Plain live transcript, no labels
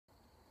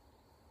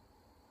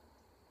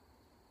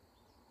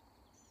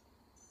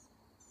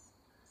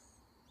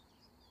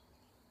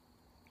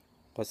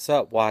What's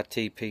up,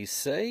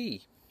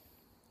 YTPC?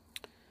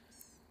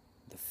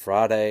 The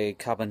Friday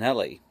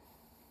Cob-inelli.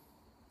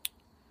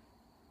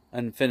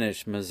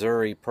 Unfinished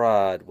Missouri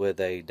Pride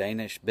with a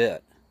Danish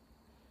bit.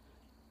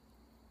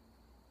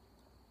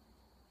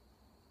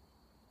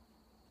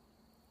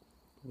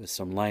 With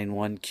some lane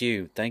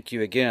 1Q. Thank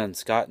you again,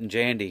 Scott and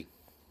Jandy.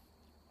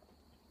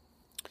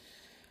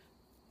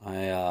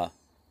 I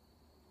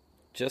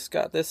just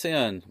got this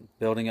in,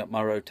 building up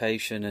my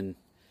rotation and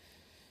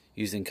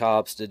using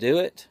cobs to do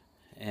it.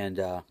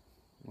 And,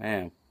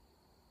 man.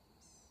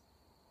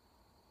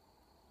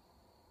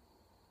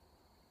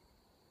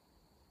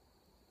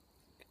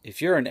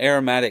 If you're an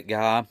aromatic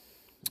guy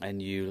and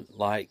you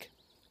like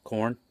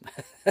corn,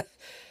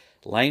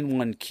 lane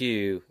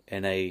 1Q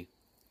in a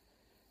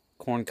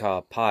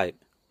corncob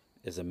pipe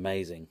is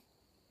amazing.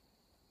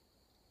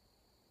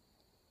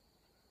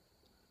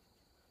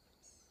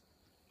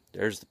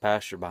 There's the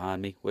pasture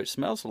behind me, which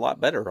smells a lot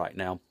better right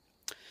now.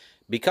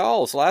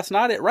 Because last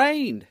night it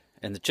rained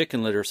and the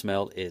chicken litter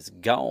smell is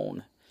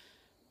gone.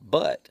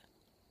 But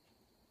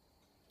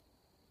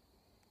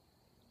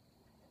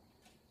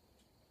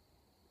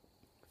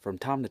from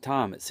time to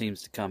time it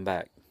seems to come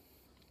back.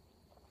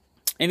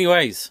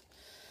 Anyways,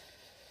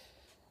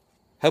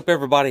 hope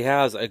everybody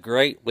has a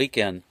great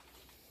weekend.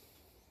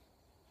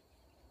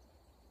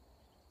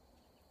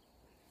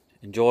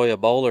 Enjoy a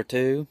bowl or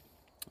two.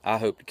 I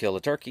hope to kill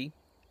a turkey,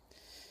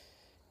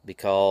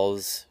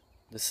 because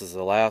this is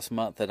the last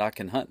month that I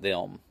can hunt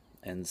them.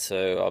 And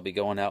so I'll be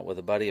going out with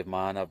a buddy of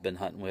mine I've been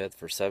hunting with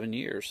for 7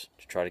 years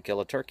to try to kill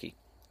a turkey.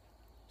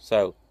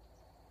 So,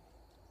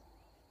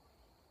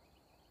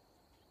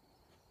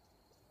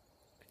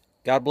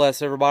 God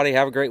bless everybody.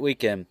 Have a great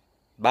weekend.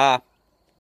 Bye.